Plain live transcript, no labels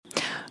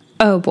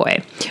Oh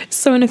boy.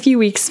 So in a few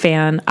weeks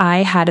span,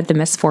 I had the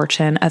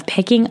misfortune of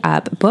picking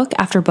up book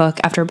after book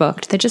after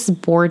book that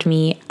just bored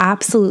me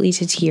absolutely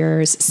to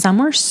tears. Some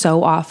were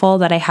so awful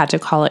that I had to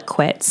call it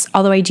quits.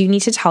 Although I do need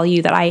to tell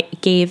you that I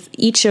gave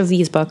each of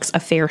these books a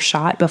fair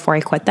shot before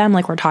I quit them.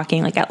 Like we're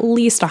talking like at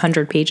least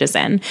 100 pages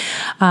in.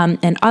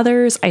 And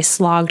others I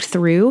slogged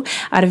through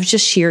out of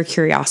just sheer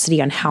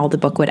curiosity on how the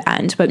book would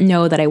end, but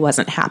know that I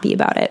wasn't happy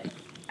about it.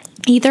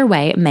 Either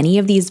way, many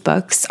of these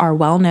books are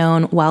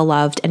well-known,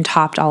 well-loved, and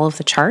topped all of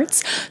the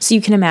charts. So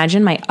you can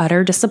imagine my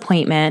utter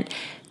disappointment.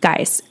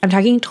 Guys, I'm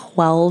talking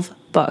 12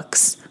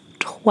 books.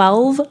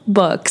 12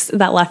 books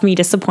that left me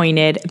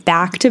disappointed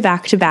back to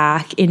back to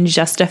back in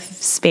just a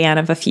span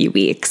of a few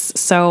weeks.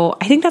 So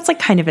I think that's like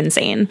kind of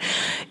insane.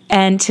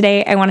 And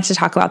today I wanted to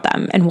talk about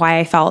them and why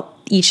I felt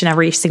each and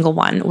every single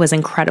one was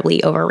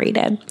incredibly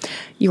overrated.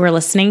 You are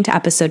listening to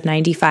episode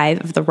 95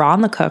 of The Raw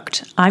and the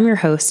Cooked. I'm your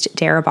host,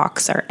 Dara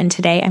Boxer, and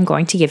today I'm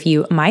going to give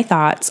you my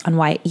thoughts on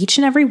why each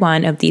and every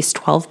one of these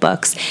 12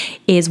 books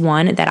is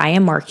one that I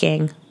am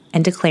marking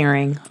and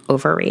declaring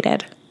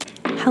overrated.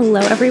 Hello,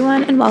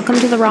 everyone, and welcome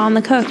to The Raw and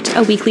the Cooked,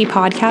 a weekly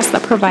podcast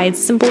that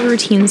provides simple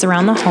routines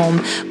around the home,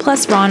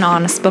 plus raw and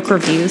honest book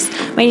reviews.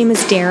 My name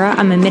is Dara.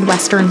 I'm a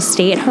Midwestern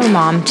stay-at-home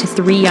mom to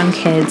 3 young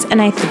kids,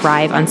 and I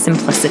thrive on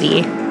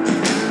simplicity.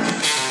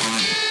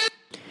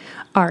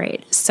 All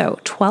right, so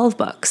 12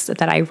 books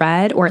that I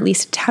read, or at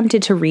least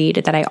attempted to read,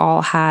 that I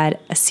all had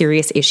a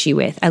serious issue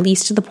with, at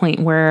least to the point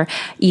where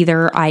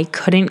either I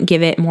couldn't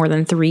give it more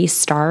than 3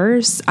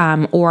 stars,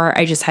 or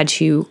I just had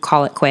to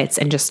call it quits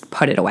and just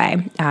put it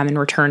away and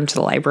return to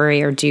the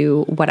library or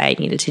do what I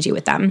needed to do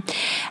with them.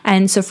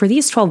 And so for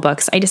these 12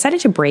 books, I decided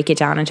to break it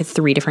down into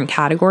 3 different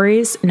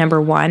categories.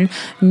 Number 1,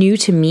 new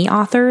to me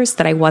authors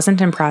that I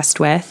wasn't impressed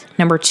with.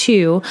 Number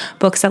 2,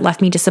 books that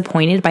left me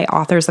disappointed by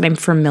authors that I'm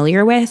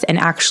familiar with and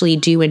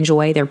actually do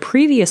enjoy their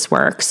previous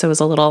work, so it was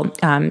a little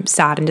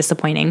sad and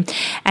disappointing.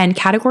 And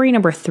category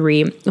number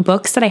 3,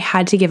 books that I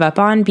had to give up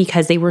on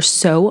because they were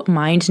so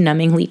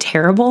mind-numbingly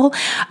terrible,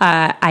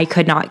 I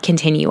could not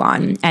continue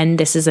on. And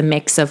this is a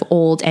mix of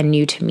old and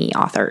new to me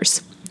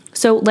authors.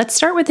 So let's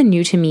start with the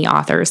new to me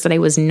authors that I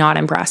was not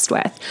impressed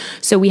with.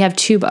 So we have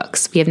 2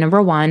 books. We have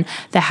number 1,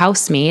 The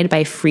Housemaid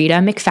by Freida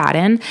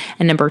McFadden,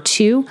 and number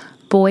 2,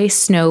 Boy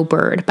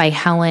Snowbird by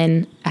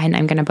Helen, and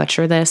I'm going to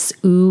butcher this,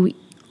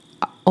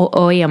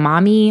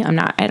 Oyeyemi.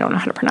 I don't know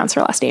how to pronounce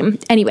her last name.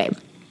 Anyway,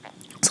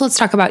 so let's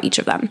talk about each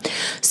of them.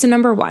 So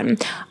number 1,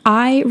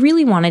 I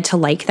really wanted to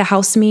like The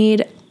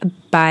Housemaid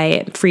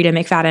by Freida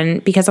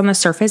McFadden because on the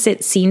surface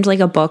it seemed like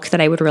a book that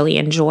I would really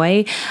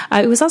enjoy.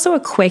 It was also a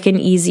quick and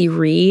easy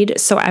read,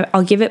 so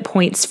I'll give it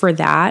points for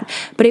that,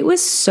 but it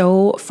was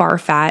so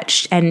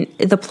far-fetched and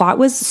the plot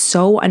was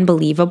so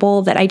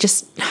unbelievable that I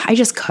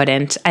just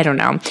couldn't. I don't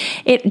know.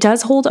 It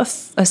does hold a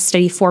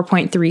steady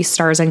 4.3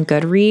 stars on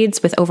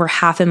Goodreads with over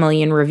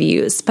 500,000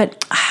 reviews,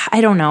 but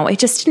I don't know. It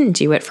just didn't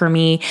do it for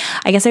me.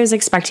 I guess I was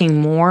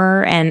expecting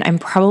more, and I'm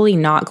probably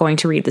not going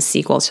to read the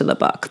sequel to the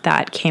book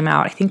that came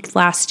out, I think,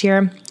 last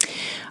year.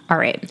 All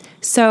right.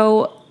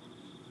 So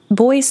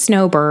Boy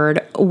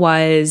Snowbird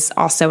was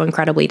also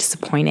incredibly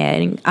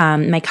disappointing.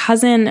 My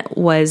cousin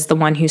was the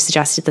one who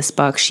suggested this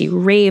book. She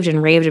raved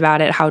and raved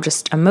about it, how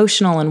just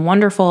emotional and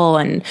wonderful,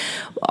 and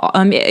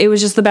it was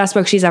just the best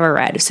book she's ever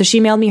read. So she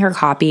mailed me her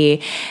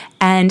copy,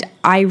 and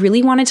I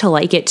really wanted to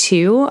like it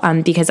too,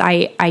 because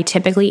I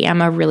typically am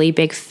a really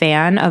big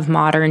fan of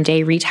modern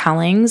day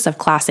retellings of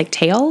classic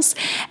tales,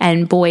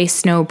 and Boy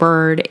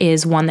Snowbird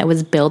is one that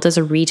was built as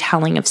a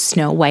retelling of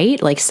Snow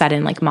White, like set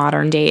in like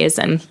modern days,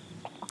 and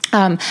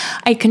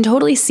I can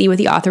totally see what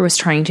the author was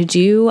trying to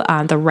do.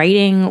 The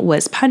writing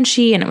was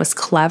punchy and it was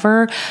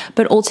clever,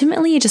 but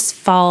ultimately it just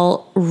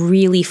fell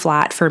really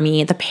flat for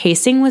me. The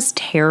pacing was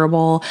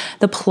terrible.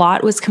 The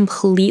plot was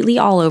completely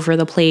all over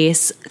the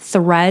place.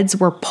 Threads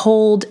were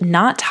pulled,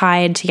 not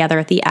tied together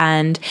at the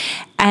end.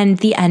 And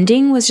the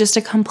ending was just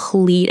a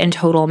complete and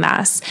total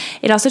mess.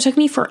 It also took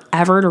me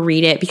forever to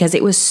read it because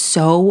it was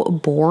so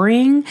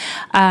boring.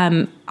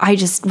 I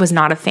just was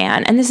not a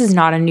fan. And this is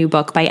not a new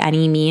book by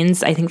any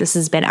means. I think this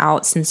has been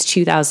out since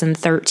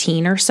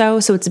 2013 or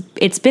so. So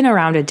it's been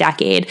around a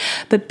decade.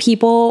 But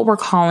people were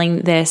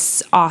calling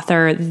this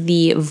author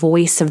the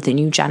voice of the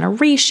new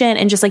generation,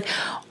 and just like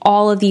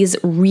all of these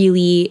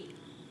really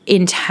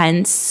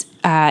intense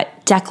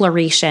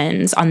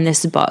declarations on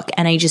this book,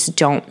 and I just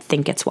don't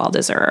think it's well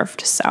deserved.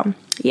 So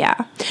yeah.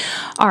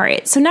 All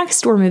right. So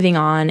next we're moving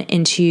on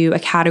into a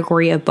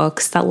category of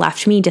books that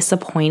left me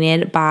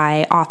disappointed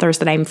by authors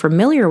that I'm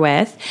familiar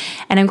with,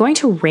 and I'm going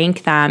to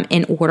rank them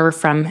in order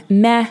from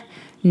meh,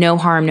 no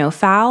harm, no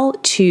foul,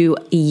 to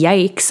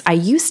yikes, I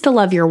used to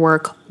love your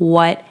work,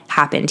 what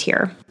happened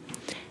here?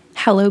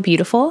 Hello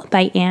Beautiful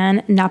by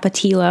Anne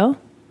Napolitano.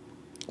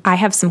 I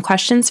Have Some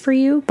Questions for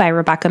You by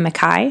Rebecca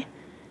Makkaii.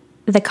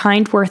 The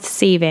Kind Worth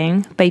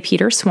Saving by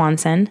Peter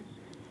Swanson,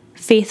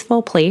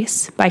 Faithful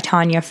Place by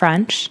Tanya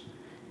French,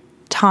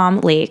 Tom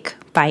Lake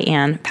by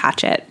Anne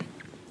Patchett.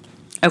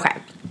 Okay.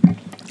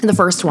 The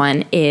first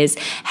one is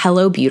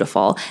Hello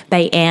Beautiful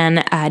by Anne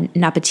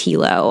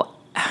Napolitano.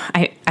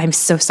 I'm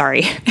so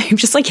sorry. I'm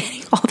just like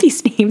getting all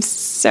these names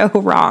so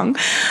wrong.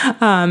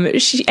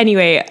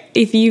 Anyway,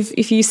 if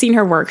you've seen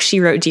her work, she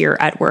wrote Dear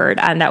Edward,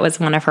 and that was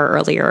one of her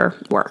earlier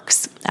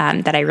works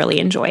that I really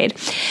enjoyed.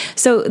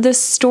 So the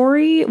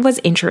story was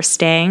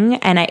interesting,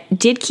 and it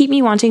did keep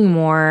me wanting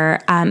more.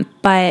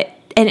 But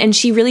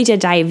she really did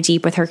dive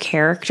deep with her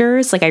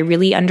characters. Like, I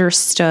really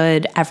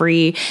understood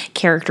every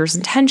character's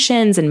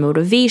intentions and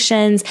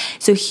motivations.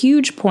 So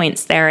huge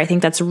points there. I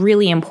think that's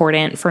really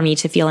important for me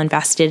to feel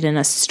invested in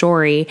a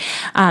story.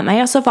 I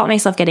also felt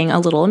myself getting a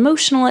little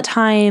emotional at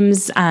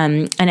times.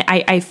 And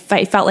I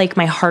felt like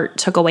my heart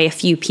took away a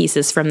few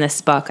pieces from this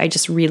book. I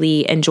just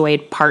really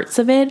enjoyed parts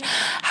of it.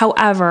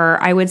 However,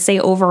 I would say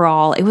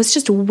overall, it was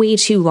just way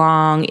too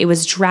long. It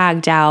was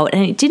dragged out,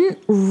 and it didn't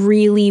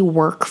really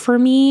work for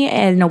me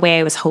in a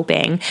way I was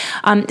hoping.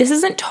 This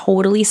isn't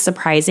totally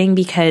surprising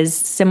because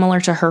similar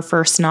to her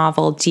first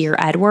novel, Dear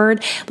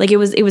Edward, like it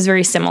was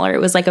very similar.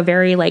 It was like a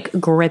very like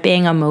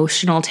gripping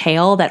emotional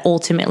tale that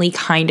ultimately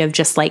kind of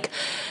just like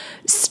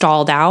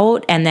stalled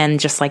out and then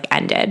just like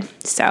ended.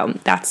 So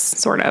that's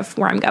sort of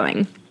where I'm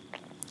going.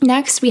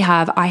 Next, we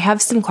have I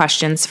Have Some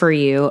Questions for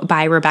You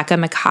by Rebecca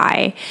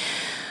Makkaii.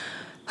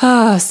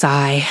 Oh,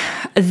 sigh.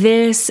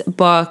 This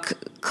book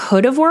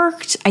could have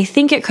worked. I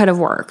think it could have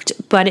worked,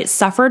 but it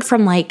suffered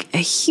from like a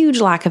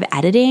huge lack of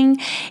editing.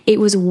 It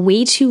was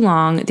way too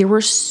long. There were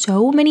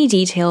so many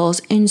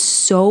details and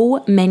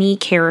so many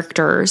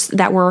characters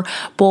that were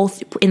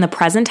both in the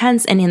present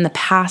tense and in the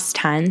past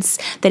tense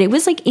that it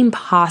was like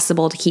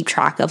impossible to keep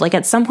track of. Like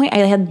at some point I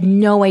had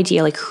no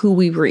idea like who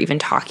we were even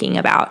talking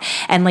about.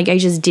 And like, I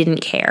just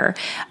didn't care.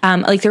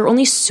 Like there are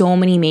only so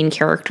many main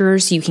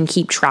characters you can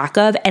keep track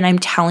of. And I'm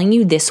telling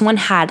you, this one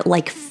had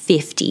like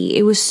 50.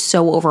 It was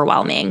so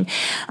overwhelming.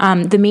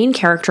 The main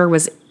character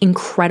was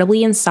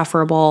incredibly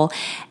insufferable.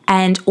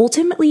 And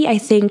ultimately, I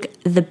think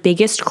the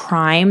biggest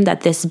crime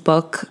that this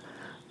book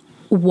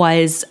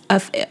was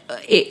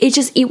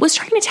it was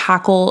trying to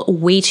tackle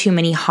way too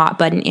many hot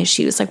button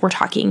issues. Like we're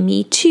talking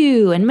Me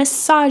Too and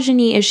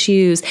misogyny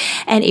issues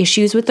and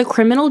issues with the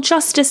criminal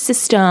justice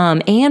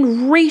system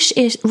and race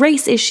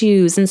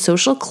issues and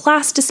social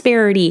class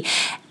disparity,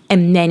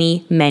 and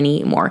many,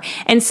 many more.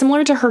 And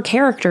similar to her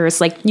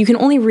characters, like you can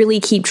only really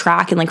keep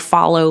track and like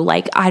follow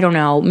like, I don't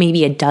know,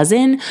 maybe a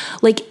dozen.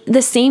 Like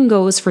the same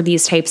goes for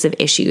these types of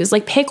issues.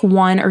 Like pick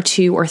 1 or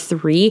 2 or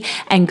 3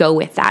 and go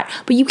with that.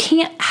 But you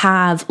can't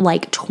have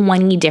like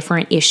 20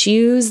 different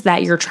issues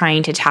that you're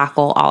trying to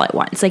tackle all at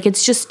once. Like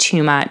it's just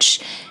too much.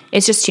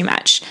 It's just too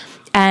much.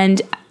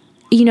 And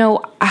you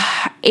know,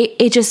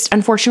 it just,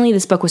 unfortunately,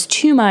 this book was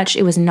too much.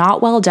 It was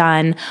not well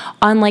done,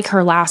 unlike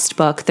her last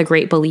book, The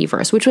Great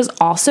Believers, which was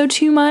also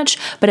too much,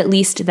 but at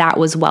least that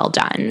was well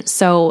done.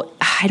 So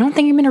I don't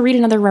think I'm going to read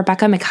another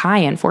Rebecca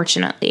Makkaii,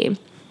 unfortunately.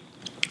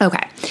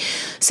 Okay,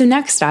 so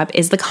next up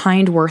is The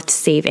Kind Worth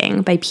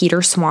Saving by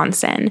Peter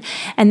Swanson.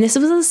 And this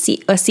was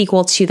a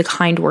sequel to The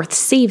Kind Worth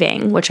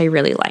Saving, which I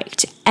really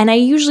liked. And I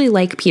usually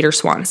like Peter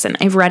Swanson.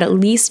 I've read at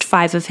least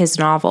 5 of his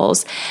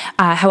novels.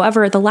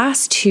 However, the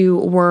last 2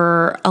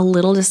 were a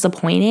little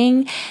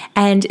disappointing.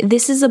 And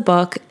this is a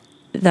book,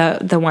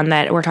 the one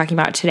that we're talking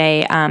about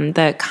today,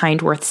 The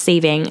Kind Worth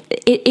Saving.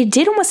 It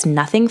did almost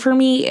nothing for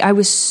me. I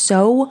was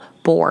so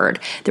bored.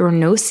 There were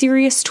no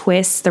serious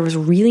twists. There was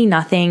really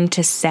nothing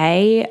to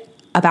say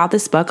about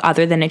this book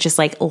other than it just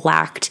like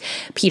lacked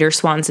Peter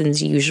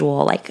Swanson's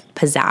usual like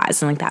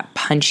pizzazz and like that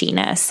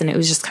punchiness. And it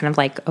was just kind of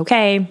like,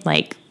 okay,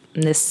 like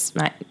this,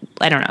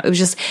 I don't know.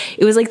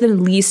 It was like the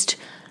least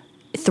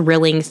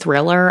thrilling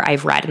thriller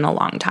I've read in a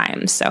long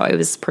time. So I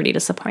was pretty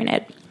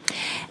disappointed.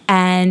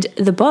 And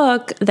the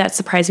book that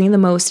surprised me the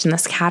most in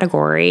this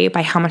category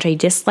by how much I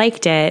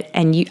disliked it,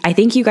 and I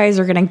think you guys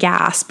are going to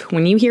gasp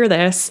when you hear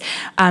this,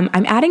 I'm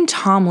adding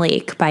Tom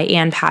Lake by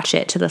Ann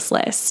Patchett to this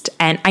list.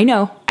 And I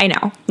know,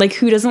 like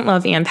who doesn't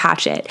love Ann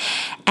Patchett?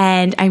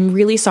 And I'm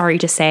really sorry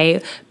to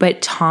say,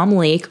 but Tom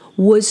Lake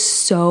was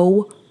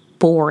so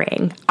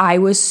boring. I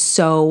was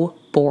so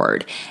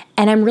bored.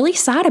 And I'm really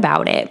sad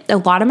about it. A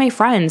lot of my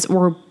friends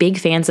were big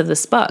fans of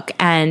this book.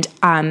 And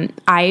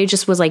I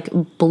just was like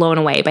blown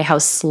away by how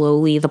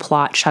slowly the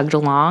plot chugged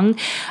along.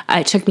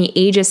 It took me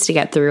ages to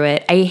get through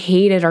it. I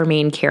hated our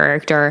main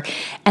character.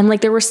 And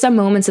like there were some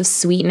moments of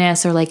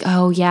sweetness or like,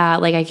 oh yeah,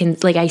 like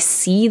I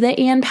see the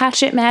Ann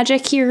Patchett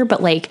magic here.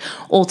 But like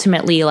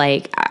ultimately,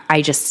 like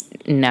I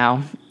just,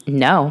 no,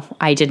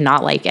 I did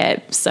not like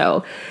it.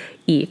 So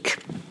eek.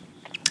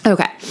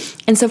 Okay,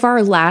 and so for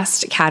our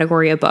last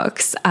category of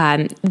books,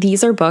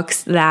 these are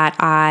books that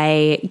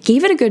I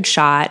gave it a good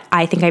shot.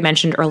 I think I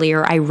mentioned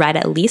earlier, I read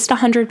at least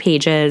 100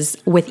 pages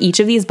with each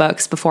of these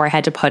books before I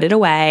had to put it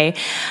away.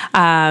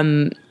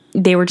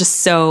 They were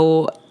just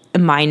so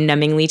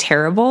mind-numbingly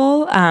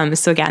terrible.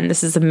 So again,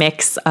 this is a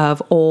mix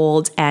of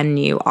old and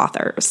new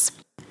authors.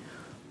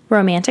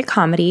 Romantic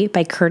Comedy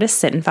by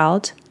Curtis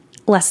Sittenfeld,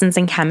 Lessons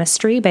in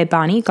Chemistry by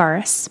Bonnie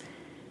Garmus,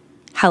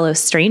 Hello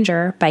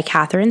Stranger by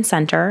Katherine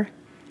Center,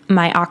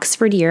 My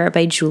Oxford Year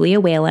by Julia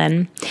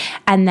Whelen,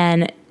 and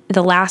then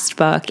the last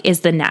book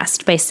is The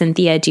Nest by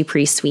Cynthia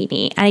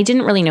Dupree-Sweeny. And I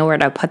didn't really know where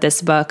to put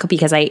this book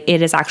because it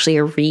is actually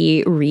a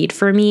reread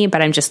for me,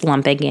 but I'm just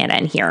lumping it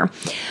in here.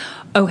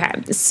 Okay,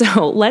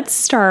 so let's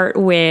start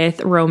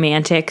with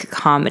Romantic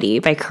Comedy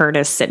by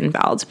Curtis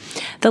Sittenfeld.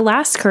 The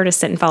last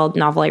Curtis Sittenfeld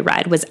novel I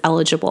read was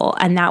Eligible,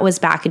 and that was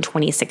back in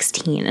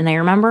 2016, and I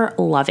remember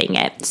loving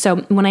it. So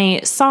when I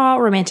saw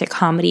Romantic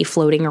Comedy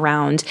floating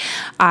around,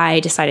 I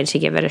decided to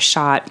give it a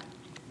shot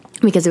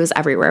because it was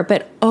everywhere.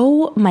 But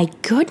oh my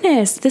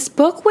goodness, this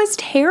book was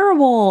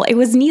terrible. It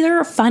was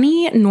neither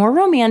funny nor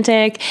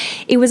romantic.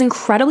 It was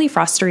incredibly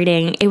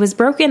frustrating. It was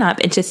broken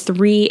up into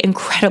 3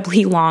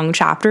 incredibly long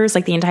chapters.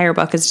 Like the entire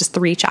book is just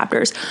 3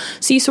 chapters.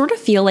 So you sort of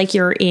feel like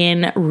you're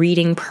in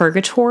reading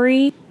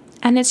purgatory.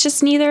 And it's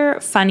just neither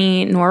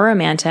funny nor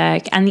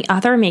romantic, and the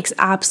author makes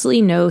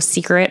absolutely no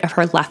secret of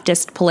her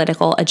leftist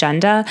political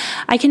agenda.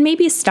 I can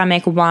maybe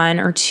stomach 1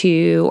 or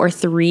 2 or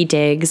 3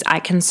 digs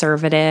at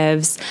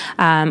conservatives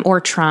or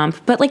Trump,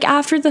 but like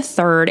after the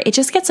 3rd, it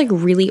just gets like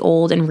really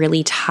old and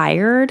really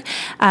tired.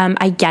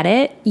 I get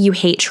it. You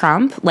hate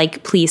Trump.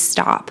 Like, please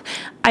stop.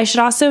 I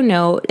should also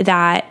note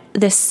that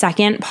the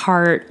second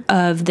part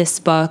of this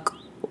book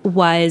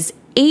was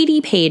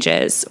 80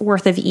 pages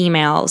worth of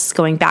emails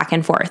going back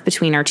and forth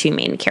between our 2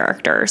 main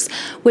characters,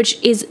 which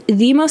is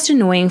the most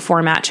annoying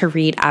format to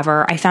read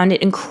ever. I found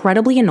it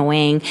incredibly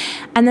annoying.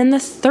 And then the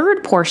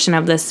third portion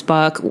of this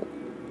book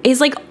is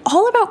like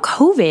all about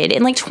COVID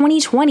in like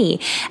 2020.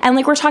 And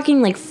like we're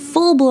talking like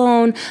full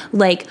blown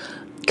like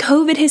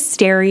COVID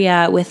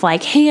hysteria with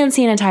like hand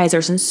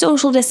sanitizers and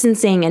social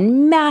distancing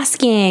and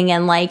masking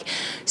and like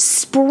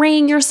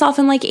spraying yourself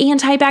in like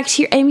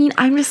antibacterial. I mean,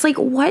 I'm just like,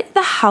 what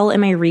the hell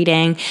am I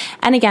reading?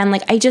 And again,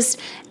 like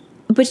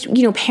but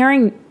you know,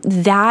 pairing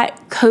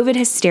that COVID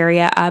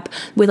hysteria up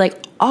with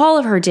like all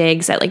of her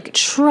digs at like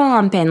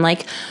Trump and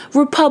like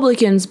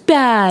Republicans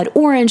bad,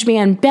 Orange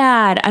Man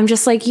bad. I'm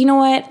just like, you know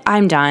what?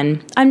 I'm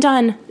done.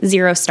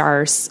 0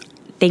 stars.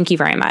 Thank you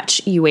very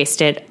much. You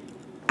wasted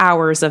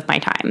hours of my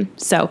time.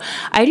 So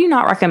I do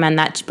not recommend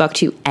that book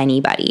to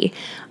anybody.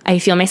 I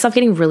feel myself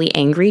getting really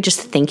angry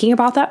just thinking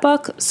about that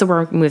book. So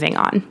we're moving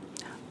on.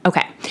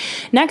 Okay.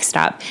 Next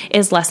up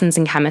is Lessons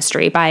in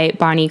Chemistry by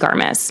Bonnie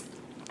Garmus.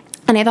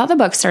 And I thought the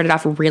book started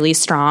off really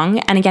strong.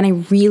 And again, I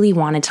really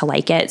wanted to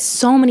like it.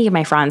 So many of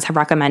my friends have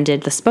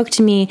recommended this book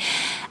to me,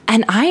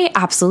 and I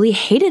absolutely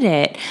hated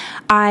it.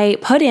 I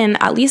put in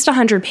at least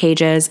 100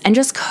 pages and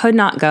just could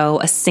not go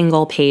a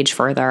single page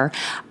further.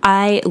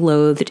 I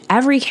loathed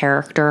every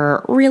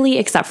character, really,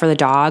 except for the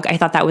dog. I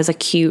thought that was a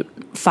cute,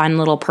 fun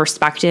little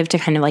perspective to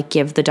kind of like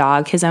give the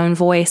dog his own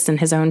voice and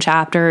his own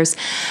chapters.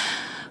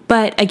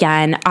 But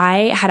again,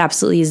 I had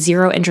absolutely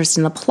 0 interest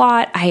in the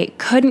plot. I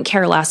couldn't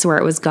care less where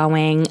it was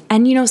going.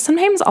 And, you know,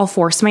 sometimes I'll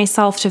force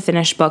myself to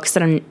finish books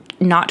that I'm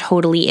not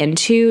totally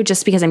into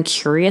just because I'm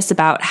curious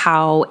about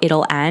how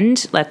it'll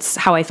end. That's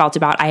how I felt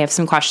about I Have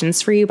Some Questions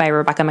for You by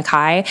Rebecca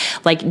Makkaii.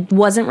 Like,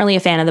 wasn't really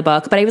a fan of the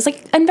book, but I was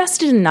like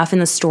invested enough in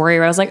the story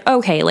where I was like,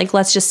 okay, like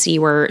let's just see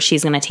where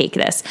she's going to take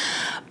this.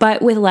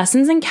 But with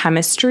Lessons in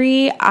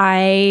Chemistry,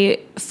 I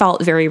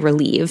felt very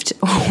relieved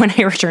when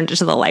I returned it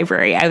to the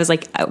library. I was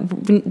like,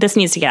 this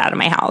needs to get out of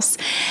my house.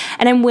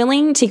 And I'm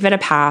willing to give it a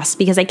pass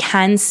because I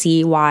can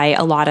see why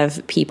a lot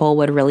of people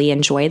would really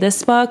enjoy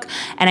this book.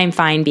 And I'm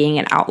fine being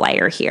an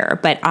outlier here,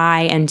 but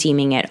I am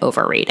deeming it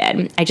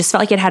overrated. I just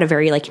felt like it had a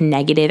very like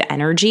negative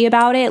energy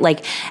about it.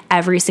 Like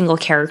every single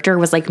character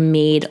was like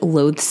made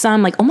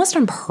loathsome, like almost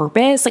on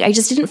purpose. Like I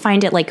just didn't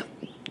find it like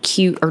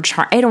cute or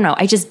I don't know.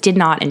 I just did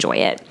not enjoy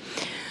it.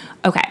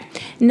 Okay,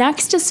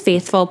 next is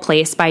Faithful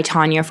Place by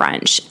Tanya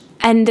French.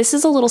 And this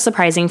is a little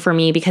surprising for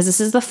me because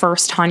this is the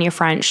first Tanya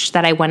French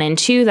that I went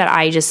into that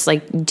I just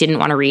like didn't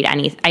want to read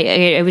any.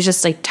 I was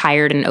just like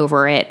tired and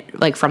over it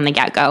like from the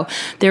get-go.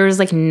 There was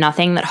like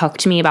nothing that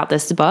hooked me about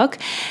this book.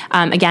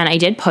 Again, I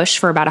did push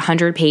for about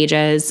 100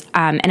 pages,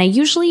 and I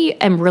usually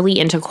am really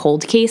into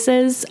cold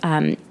cases,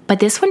 but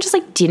this one just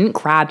like didn't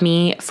grab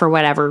me for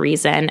whatever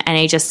reason, and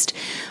I just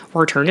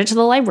returned it to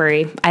the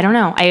library. I don't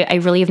know. I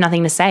really have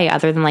nothing to say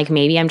other than like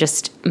maybe I'm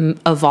just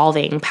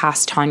evolving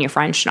past Tanya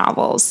French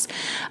novels.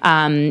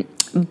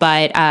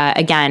 But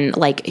again,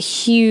 like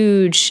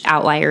huge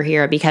outlier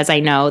here because I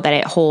know that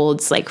it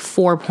holds like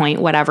 4 point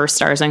whatever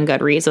stars on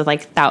Goodreads with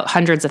like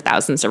hundreds of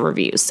thousands of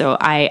reviews. So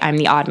I'm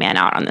the odd man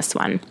out on this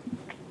one.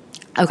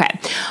 Okay,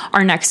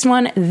 our next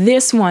one,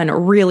 this one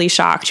really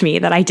shocked me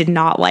that I did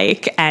not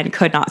like and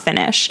could not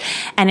finish.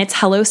 And it's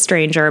Hello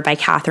Stranger by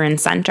Katherine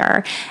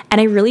Center. And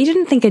I really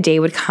didn't think a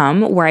day would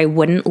come where I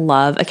wouldn't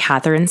love a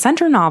Katherine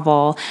Center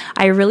novel.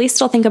 I really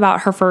still think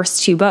about her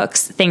first 2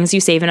 books, Things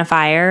You Save in a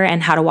Fire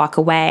and How to Walk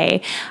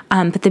Away.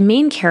 But the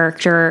main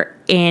character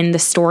in the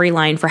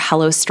storyline for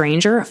Hello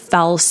Stranger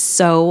fell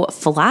so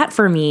flat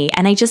for me,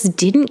 and I just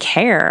didn't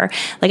care.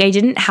 Like I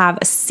didn't have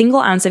a single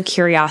ounce of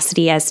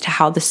curiosity as to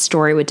how the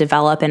story would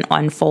develop and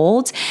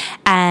unfold,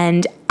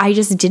 and I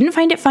just didn't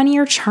find it funny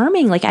or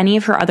charming like any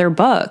of her other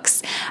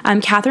books.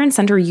 Katherine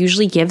Center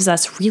usually gives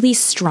us really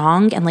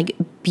strong and like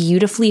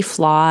beautifully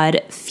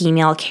flawed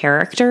female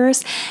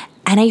characters,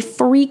 And I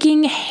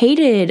freaking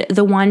hated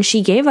the one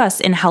she gave us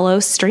in Hello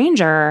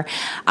Stranger.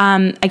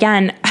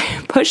 Again,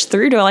 I pushed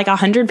through to like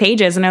 100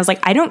 pages and I was like,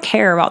 I don't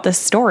care about this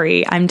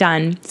story. I'm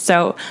done.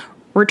 So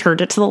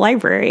returned it to the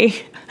library.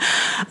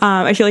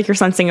 I feel like you're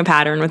sensing a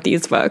pattern with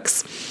these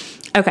books.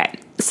 Okay,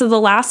 so the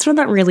last one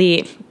that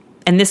really,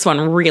 and this one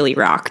really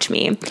rocked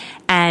me,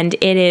 and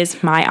it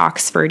is My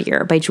Oxford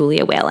Year by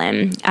Julia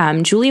Whelen.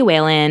 Julia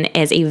Whelen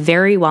is a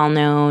very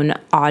well-known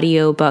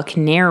audiobook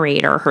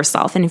narrator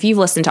herself, and if you've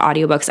listened to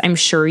audiobooks, I'm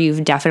sure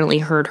you've definitely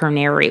heard her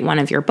narrate one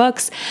of your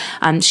books.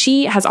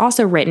 She has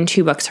also written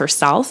 2 books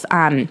herself.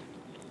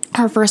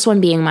 Her first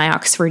one being My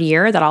Oxford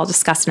Year, that I'll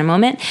discuss in a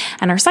moment.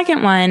 And her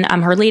second one,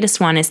 her latest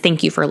one, is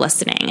Thank You for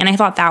Listening. And I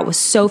thought that was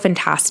so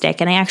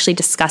fantastic. And I actually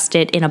discussed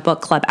it in a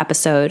book club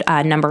episode,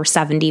 number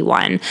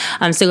 71.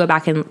 So go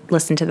back and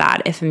listen to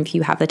that if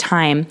you have the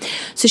time.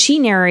 So she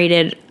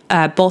narrated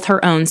both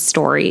her own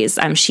stories.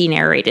 She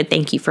narrated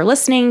Thank You for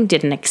Listening,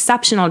 did an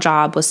exceptional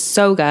job, was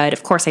so good.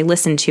 Of course, I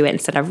listened to it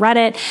instead of read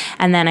it.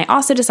 And then I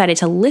also decided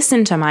to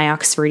listen to My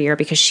Oxford Year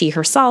because she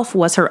herself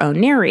was her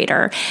own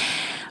narrator.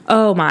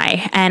 Oh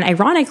my. And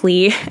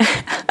ironically,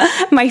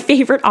 my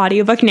favorite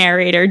audiobook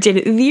narrator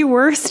did the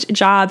worst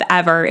job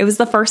ever. It was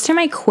the first time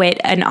I quit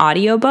an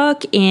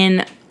audiobook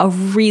in a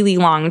really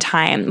long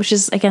time, which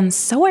is, again,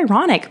 so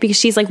ironic because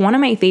she's like one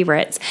of my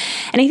favorites.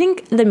 And I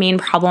think the main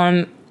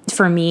problem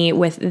for me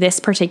with this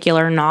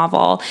particular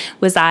novel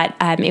was that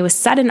it was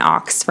set in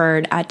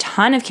Oxford, a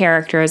ton of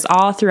characters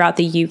all throughout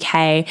the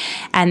UK,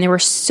 and there were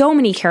so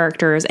many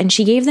characters, and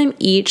she gave them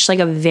each like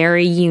a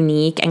very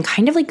unique and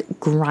kind of like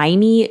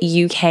grimy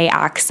UK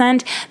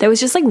accent that was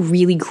just like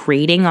really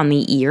grating on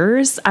the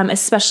ears,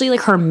 especially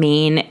like her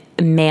main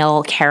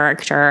male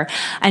character,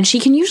 and she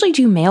can usually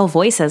do male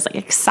voices like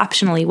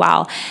exceptionally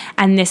well,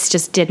 and this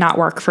just did not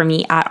work for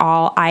me at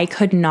all. I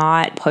could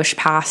not push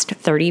past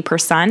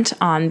 30%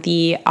 on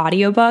the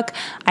audiobook.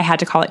 I had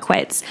to call it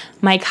quits.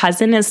 My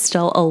cousin is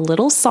still a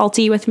little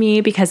salty with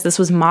me because this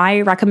was my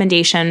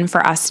recommendation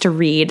for us to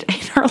read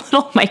in our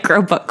little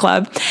micro book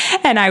club,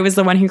 and I was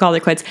the one who called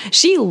it quits.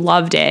 She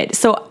loved it.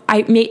 So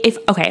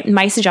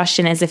my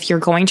suggestion is, if you're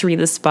going to read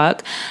this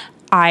book,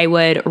 I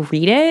would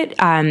read it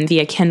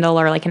via Kindle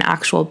or like an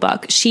actual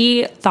book.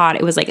 She thought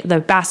it was like the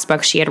best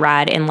book she had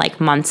read in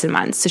like months and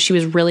months. So she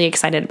was really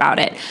excited about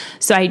it.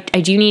 So I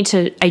do need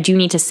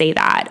to say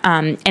that.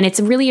 And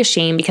it's really a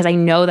shame because I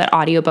know that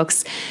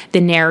audiobooks,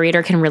 the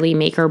narrator can really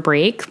make or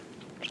break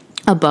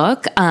a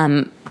book.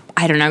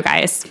 I don't know,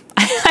 guys.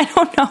 I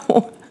don't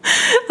know.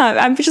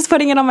 I'm just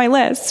putting it on my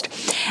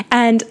list.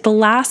 And the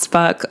last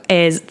book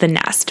is The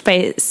Nest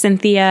by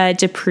Cynthia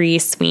Dupree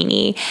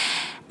Sweeny.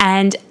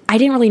 And I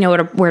didn't really know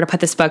where to put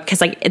this book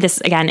because like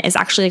this, again, is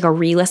actually like a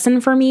re-listen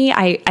for me.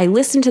 I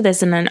listened to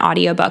this in an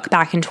audiobook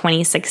back in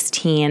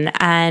 2016,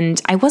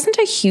 and I wasn't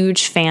a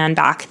huge fan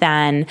back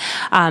then,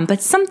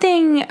 but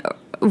something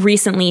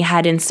recently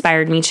had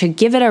inspired me to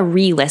give it a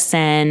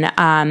re-listen.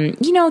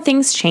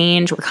 Things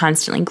change. We're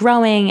constantly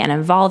growing and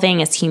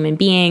evolving as human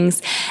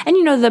beings. And,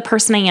 the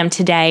person I am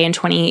today in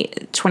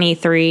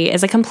 2023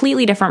 is a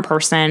completely different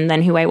person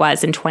than who I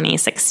was in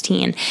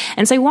 2016.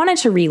 And so I wanted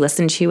to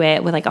re-listen to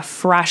it with like a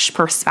fresh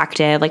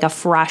perspective, like a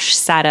fresh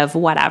set of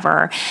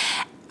whatever.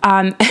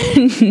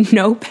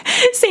 Nope.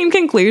 Same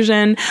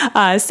conclusion.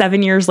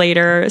 7 years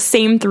later,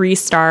 same 3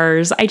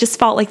 stars. I just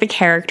felt like the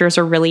characters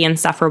were really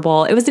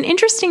insufferable. It was an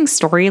interesting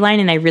storyline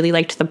and I really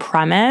liked the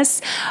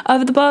premise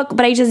of the book,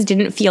 but I just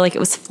didn't feel like it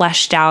was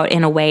fleshed out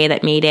in a way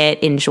that made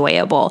it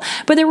enjoyable.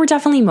 But there were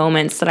definitely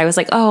moments that I was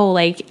like, oh,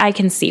 like I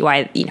can see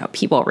why,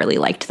 people really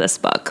liked this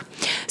book.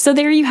 So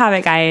there you have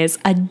it, guys.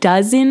 A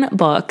dozen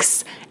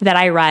books that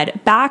I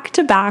read back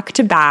to back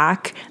to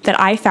back that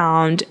I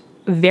found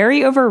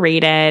very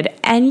overrated.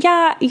 And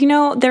yeah,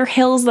 they're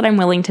hills that I'm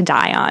willing to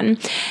die on.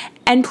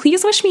 And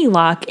please wish me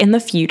luck in the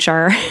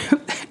future.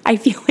 I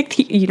feel like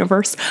the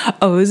universe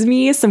owes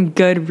me some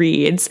good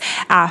reads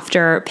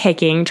after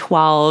picking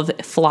 12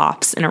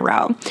 flops in a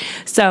row.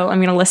 So I'm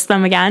going to list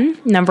them again.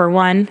 Number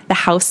 1, The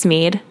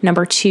Housemaid.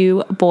 Number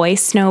 2, Boy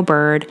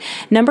Snowbird.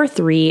 Number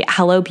 3,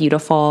 Hello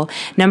Beautiful.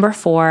 Number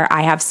 4,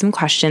 I Have Some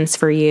Questions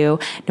for You.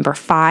 Number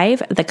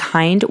 5, The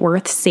Kind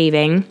Worth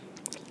Saving.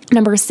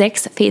 Number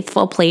 6,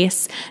 Faithful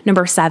Place.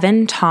 Number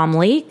 7, Tom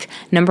Lake.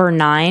 Number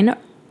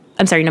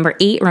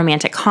 8,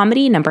 Romantic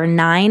Comedy. Number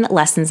 9,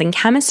 Lessons in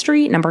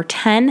Chemistry. Number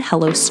 10,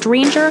 Hello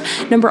Stranger.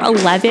 Number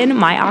 11,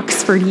 My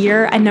Oxford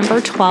Year. And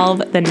number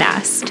 12, The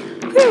Nest.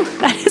 Whew,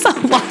 that is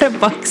a lot of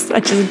books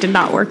that just did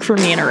not work for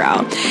me in a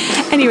row.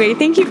 Anyway,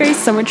 thank you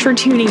guys so much for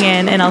tuning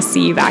in, and I'll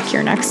see you back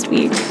here next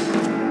week.